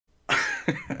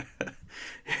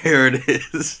Here it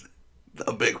is,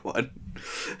 the big one.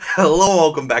 Hello,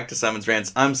 welcome back to Simon's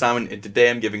Rants. I'm Simon, and today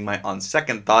I'm giving my on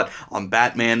second thought on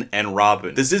Batman and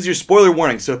Robin. This is your spoiler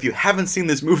warning, so if you haven't seen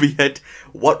this movie yet,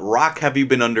 what rock have you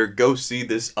been under? Go see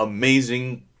this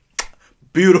amazing,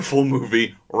 beautiful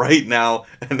movie right now,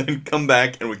 and then come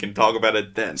back and we can talk about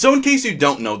it then. So in case you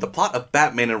don't know, the plot of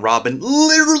Batman and Robin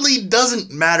literally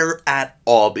doesn't matter at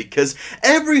all, because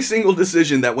every single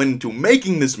decision that went into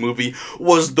making this movie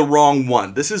was the wrong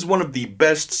one. This is one of the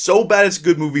best, so bad it's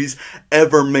good movies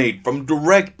ever made. From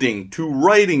directing, to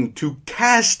writing, to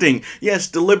casting. Yes,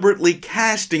 deliberately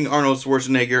casting Arnold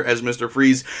Schwarzenegger as Mr.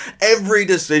 Freeze. Every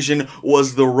decision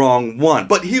was the wrong one.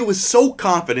 But he was so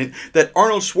confident that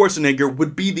Arnold Schwarzenegger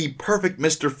would be the perfect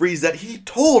Mr. Freeze that he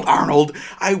told Arnold,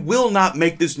 "I will not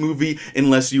make this movie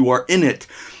unless you are in it."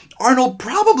 Arnold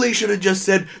probably should have just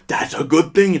said, "That's a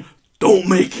good thing, don't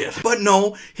make it." But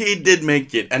no, he did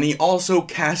make it, and he also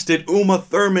casted Uma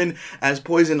Thurman as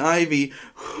Poison Ivy,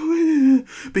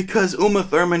 because Uma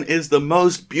Thurman is the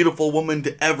most beautiful woman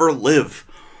to ever live.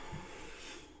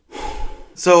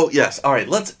 So, yes, alright,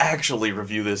 let's actually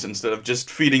review this instead of just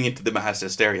feeding into the mass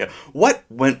hysteria. What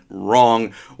went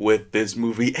wrong with this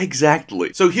movie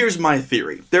exactly? So here's my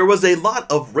theory. There was a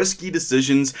lot of risky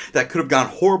decisions that could have gone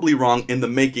horribly wrong in the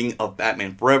making of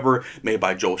Batman Forever, made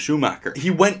by Joel Schumacher.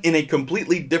 He went in a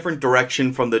completely different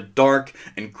direction from the dark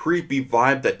and creepy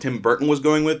vibe that Tim Burton was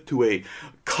going with to a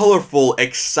colorful,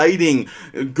 exciting,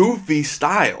 goofy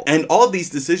style. And all of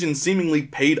these decisions seemingly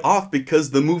paid off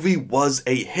because the movie was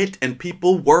a hit and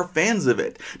people were fans of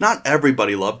it. Not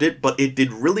everybody loved it, but it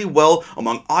did really well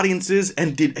among audiences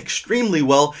and did extremely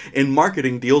well in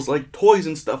marketing deals like toys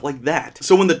and stuff like that.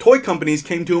 So when the toy companies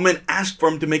came to him and asked for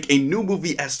him to make a new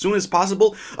movie as soon as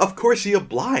possible, of course he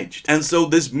obliged. And so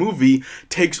this movie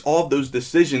takes all of those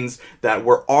decisions that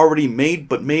were already made,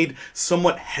 but made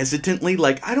somewhat hesitantly,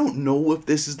 like, I don't know if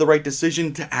this is the right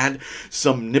decision to add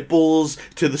some nipples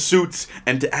to the suits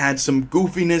and to add some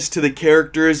goofiness to the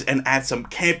characters and add some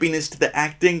campiness to the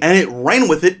acting, and it ran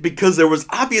with it because there was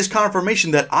obvious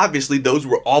confirmation that obviously those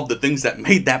were all the things that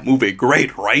made that movie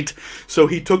great, right? So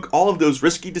he took all of those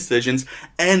risky decisions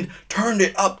and turned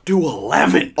it up to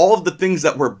 11. All of the things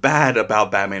that were bad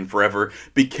about Batman Forever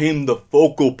became the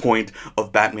focal point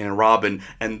of Batman and Robin,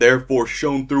 and therefore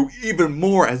shown through even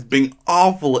more as being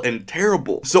awful and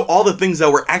terrible. So all the things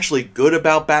that were actually good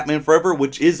about Batman Forever,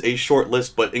 which is a short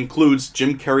list but includes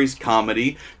Jim Carrey's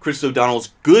comedy, Chris O'Donnell's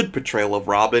good portrayal of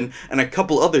Robin, and a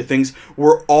couple other things,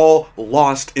 were all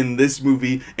lost in this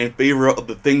movie in favor of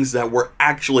the things that were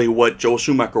actually what Joel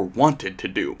Schumacher wanted to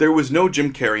do. There was no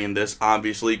Jim Carrey in this,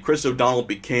 obviously. Chris O'Donnell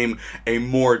became a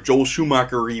more Joel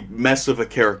Schumacher-y mess of a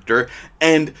character,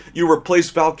 and you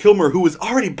replaced Val Kilmer, who was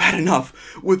already bad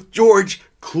enough, with George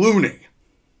Clooney.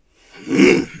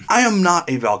 I am not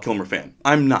a Val Kilmer fan.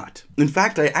 I'm not. In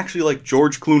fact, I actually like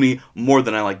George Clooney more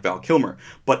than I like Val Kilmer.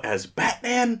 But as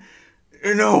Batman,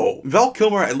 no. Val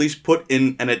Kilmer at least put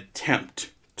in an attempt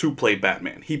to play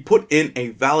Batman. He put in a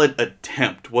valid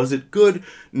attempt. Was it good?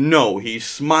 No. He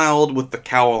smiled with the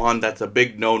cowl on. That's a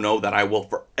big no-no that I will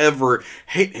forever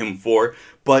hate him for.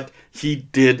 But he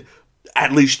did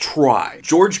at least try.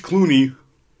 George Clooney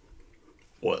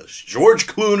was George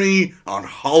Clooney on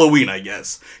Halloween, I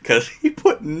guess, because he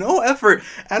put no effort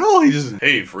at all. He just,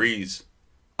 "Hey, Freeze,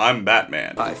 I'm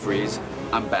Batman." "Hi, Freeze,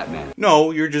 I'm Batman."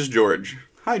 "No, you're just George."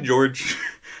 "Hi, George."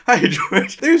 "Hi,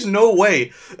 George." There's no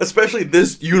way, especially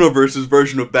this universe's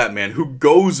version of Batman, who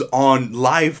goes on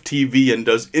live TV and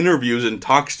does interviews and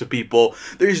talks to people,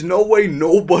 there's no way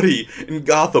nobody in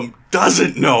Gotham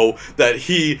doesn't know that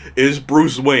he is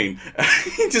Bruce Wayne.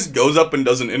 He just goes up and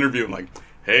does an interview and like,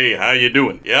 "Hey, how you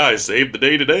doing? Yeah, I saved the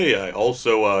day today. I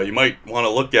also, you might want to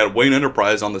look at Wayne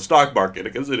Enterprise on the stock market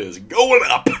because it is going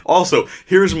up." Also,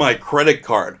 here's my credit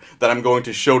card that I'm going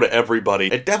to show to everybody.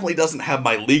 It definitely doesn't have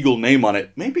my legal name on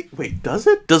it. Maybe, wait, does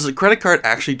it? Does the credit card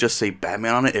actually just say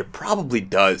Batman on it? It probably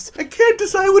does. I can't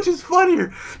decide which is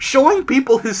funnier. Showing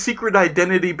people his secret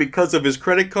identity because of his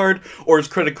credit card, or his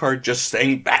credit card just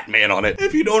saying Batman on it.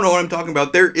 If you don't know what I'm talking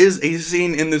about, there is a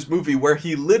scene in this movie where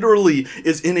he literally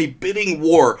is in a bidding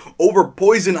war over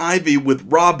Poison Ivy with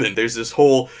Robin. There's this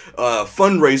whole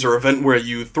fundraiser event where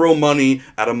you throw money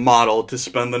at a model to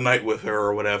spend the night with her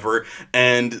or whatever,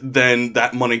 and then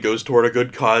that money goes toward a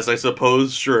good cause, I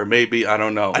suppose. Sure, maybe, I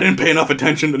don't know. I didn't pay enough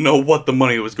attention to know what the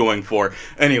money was going for.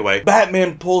 Anyway,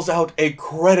 Batman pulls out a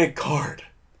credit card.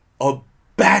 A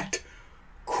Bat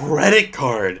credit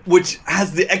card, which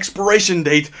has the expiration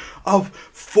date of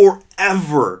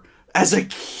forever, as a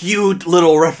cute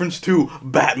little reference to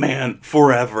Batman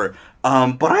Forever.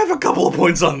 But I have a couple of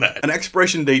points on that. An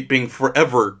expiration date being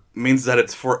forever means that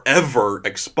it's forever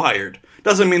expired.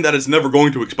 Doesn't mean that it's never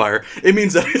going to expire. It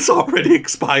means that it's already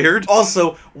expired.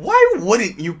 Also, why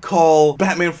wouldn't you call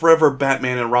Batman Forever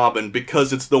Batman and Robin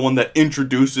because it's the one that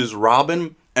introduces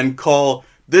Robin, and call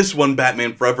this one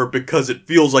Batman Forever because it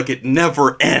feels like it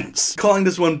never ends? Calling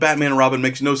this one Batman and Robin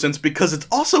makes no sense because it's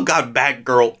also got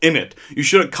Batgirl in it. You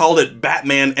should have called it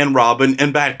Batman and Robin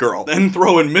and Batgirl. Then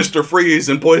throw in Mr. Freeze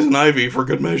and Poison Ivy for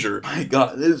good measure. My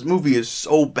god, this movie is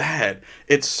so bad.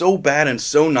 It's so bad and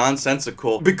so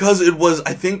nonsensical because it was,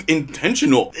 I think,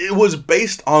 intentional. It was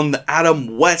based on the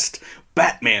Adam West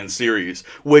Batman series,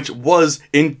 which was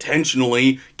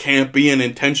intentionally campy and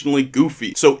intentionally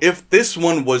goofy. So if this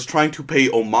one was trying to pay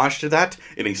homage to that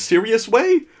in a serious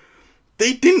way,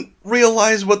 they didn't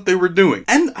realize what they were doing.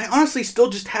 And I honestly still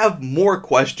just have more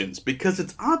questions because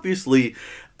it's obviously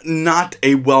not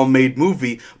a well-made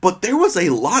movie, but there was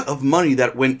a lot of money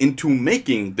that went into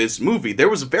making this movie. There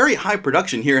was very high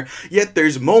production here, yet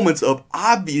there's moments of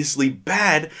obviously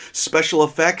bad special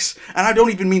effects, and I don't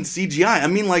even mean CGI, I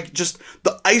mean like just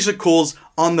the icicles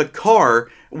on the car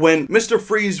when Mr.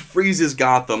 Freeze freezes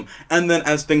Gotham, and then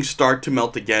as things start to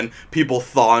melt again, people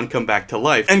thaw and come back to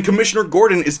life. And Commissioner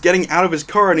Gordon is getting out of his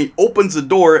car and he opens the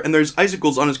door and there's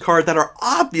icicles on his car that are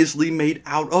obviously made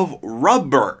out of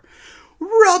rubber.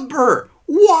 Rubber!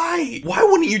 Why? Why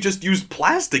wouldn't you just use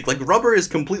plastic? Like, rubber is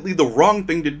completely the wrong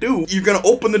thing to do. You're gonna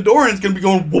open the door and it's gonna be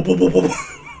going whoop, whoop, whoop, whoop.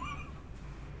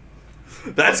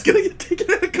 That's gonna get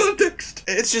taken out of context.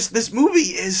 It's just, this movie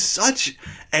is such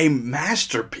a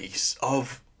masterpiece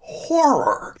of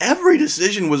horror. Every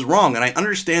decision was wrong, and I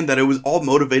understand that it was all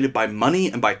motivated by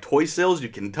money and by toy sales. You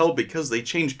can tell because they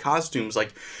changed costumes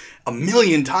like a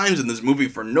million times in this movie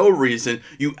for no reason.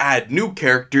 You add new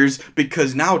characters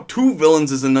because now 2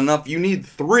 villains isn't enough, you need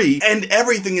 3, and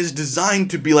everything is designed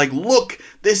to be like, look,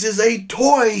 this is a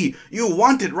toy, you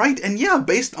want it, right? And yeah,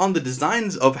 based on the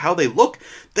designs of how they look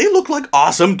like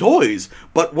awesome toys.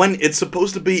 But when it's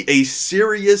supposed to be a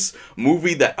serious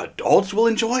movie that adults will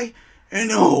enjoy,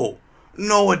 no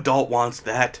adult wants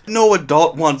that. No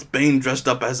adult wants Bane dressed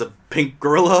up as a pink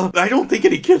gorilla. I don't think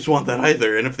any kids want that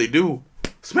either, and if they do,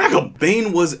 smack him!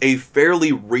 Bane was a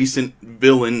fairly recent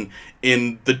villain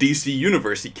in the DC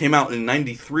universe. He came out in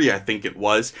 93, I think it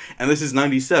was, and this is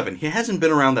 97. He hasn't been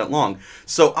around that long.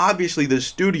 So obviously the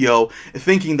studio,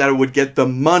 thinking that it would get the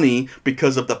money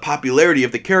because of the popularity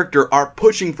of the character, are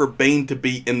pushing for Bane to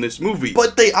be in this movie.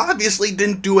 But they obviously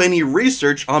didn't do any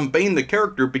research on Bane the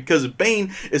character because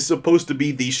Bane is supposed to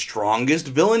be the strongest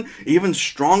villain, even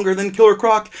stronger than Killer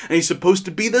Croc, and he's supposed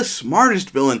to be the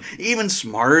smartest villain, even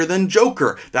smarter than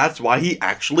Joker. That's why he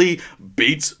actually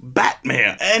beats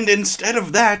Batman. And instead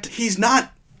of that, he's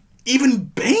not even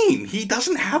Bane. He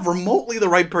doesn't have remotely the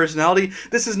right personality.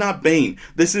 This is not Bane.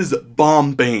 This is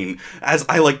Bomb Bane, as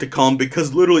I like to call him,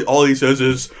 because literally all he says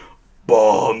is,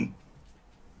 bomb,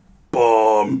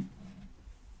 bomb,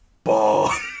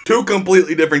 bomb. 2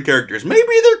 completely different characters. Maybe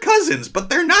they're cousins, but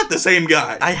they're not the same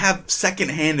guy. I have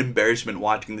secondhand embarrassment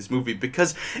watching this movie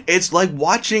because it's like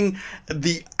watching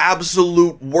the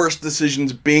absolute worst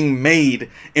decisions being made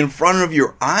in front of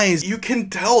your eyes. You can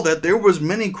tell that there was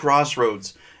many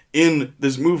crossroads in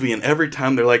this movie, and every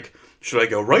time they're like, should I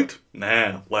go right?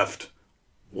 Nah, left,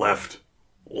 left,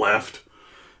 left.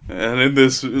 And in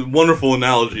this wonderful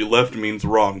analogy, left means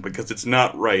wrong because it's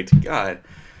not right. God,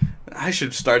 I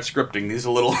should start scripting these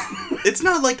a little. It's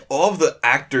not like all of the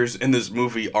actors in this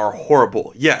movie are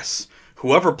horrible. Yes,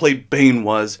 whoever played Bane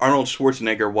was, Arnold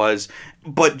Schwarzenegger was,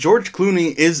 but George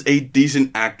Clooney is a decent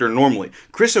actor normally.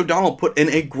 Chris O'Donnell put in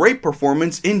a great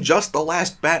performance in just the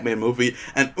last Batman movie,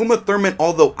 and Uma Thurman,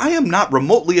 although I am not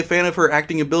remotely a fan of her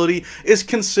acting ability, is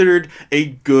considered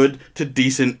a good to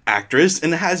decent actress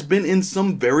and has been in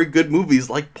some very good movies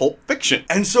like Pulp Fiction.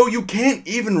 And so you can't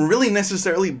even really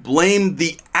necessarily blame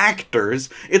the actors.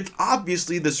 It's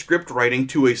obviously the script writing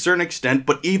to a certain extent,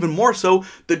 but even more so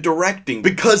the directing,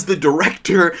 because the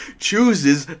director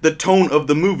chooses the tone of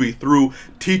the movie through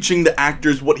teaching the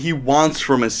actors what he wants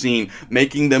from a scene,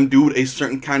 making them do it a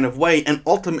certain kind of way, and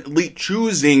ultimately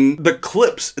choosing the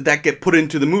clips that get put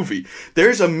into the movie.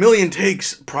 There's a million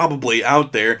takes probably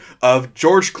out there of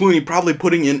George Clooney probably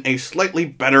putting in a slightly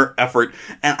better effort,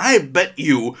 and I bet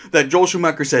you that Joel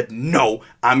Schumacher said, no,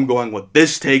 I'm going with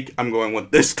this take, I'm going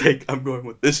with this take, I'm going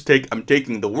with this take, I'm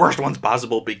taking the worst ones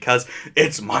possible because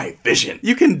it's my vision.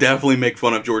 You can definitely make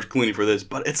fun of George Clooney for this,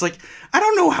 but it's like, I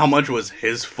don't know how much was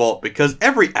his fault, because because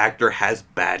every actor has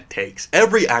bad takes.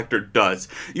 Every actor does.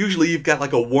 Usually you've got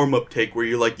like a warm-up take where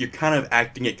you're kind of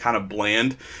acting it kind of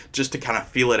bland just to kind of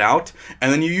feel it out,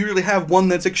 and then you usually have one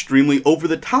that's extremely over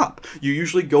the top. You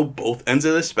usually go both ends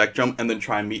of the spectrum and then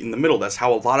try and meet in the middle. That's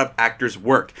how a lot of actors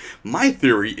work. My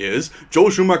theory is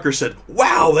Joel Schumacher said,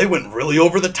 "Wow, they went really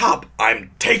over the top. I'm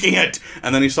taking it."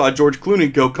 And then he saw George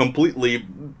Clooney go completely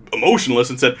emotionless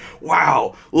and said,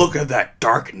 "Wow, look at that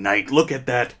Dark Knight. Look at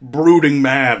that brooding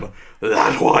man.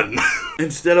 That one."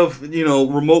 Instead of,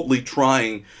 remotely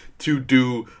trying to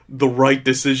do the right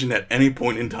decision at any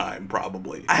point in time,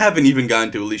 probably. I haven't even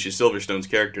gotten to Alicia Silverstone's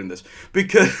character in this,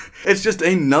 because it's just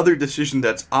another decision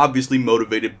that's obviously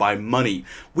motivated by money.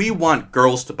 We want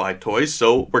girls to buy toys,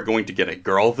 so we're going to get a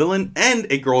girl villain and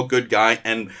a girl good guy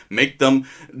and make them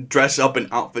dress up in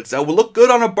outfits that will look good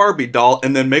on a Barbie doll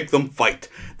and then make them fight.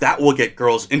 That will get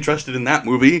girls interested in that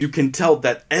movie. You can tell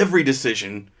that every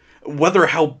decision, whether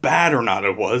how bad or not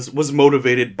it was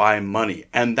motivated by money.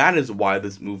 And that is why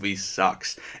this movie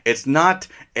sucks. It's not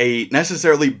a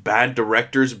necessarily bad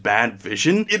director's bad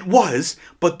vision. It was,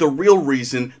 but the real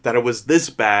reason that it was this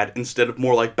bad instead of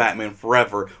more like Batman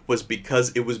Forever was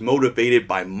because it was motivated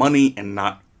by money and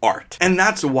not art. And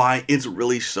that's why it's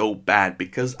really so bad,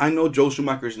 because I know Joel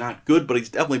Schumacher's not good, but he's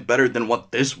definitely better than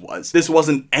what this was. This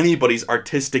wasn't anybody's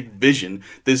artistic vision.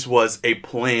 This was a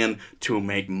plan to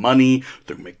make money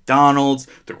through McDonald's,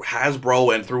 through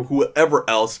Hasbro, and through whoever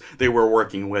else they were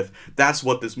working with. That's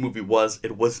what this movie was.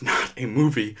 It was not a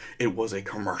movie. It was a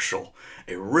commercial.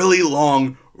 A really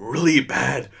long, really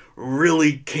bad,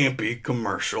 really campy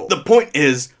commercial. The point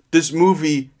is, this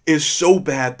movie is so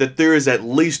bad that there is at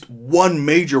least one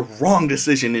major wrong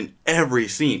decision in every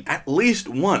scene. At least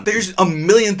one. There's a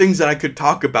million things that I could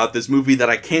talk about this movie that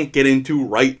I can't get into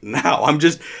right now. I'm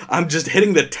just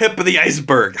hitting the tip of the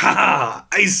iceberg. Haha!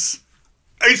 Ice!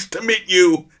 Nice to meet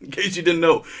you! In case you didn't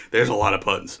know, there's a lot of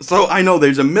puns. So I know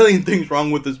there's a million things wrong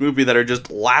with this movie that are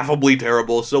just laughably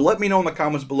terrible, so let me know in the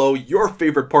comments below your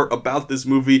favorite part about this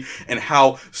movie and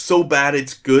how so bad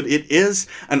it's good it is.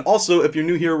 And also, if you're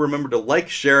new here, remember to like,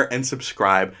 share, and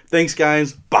subscribe. Thanks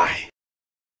guys, bye!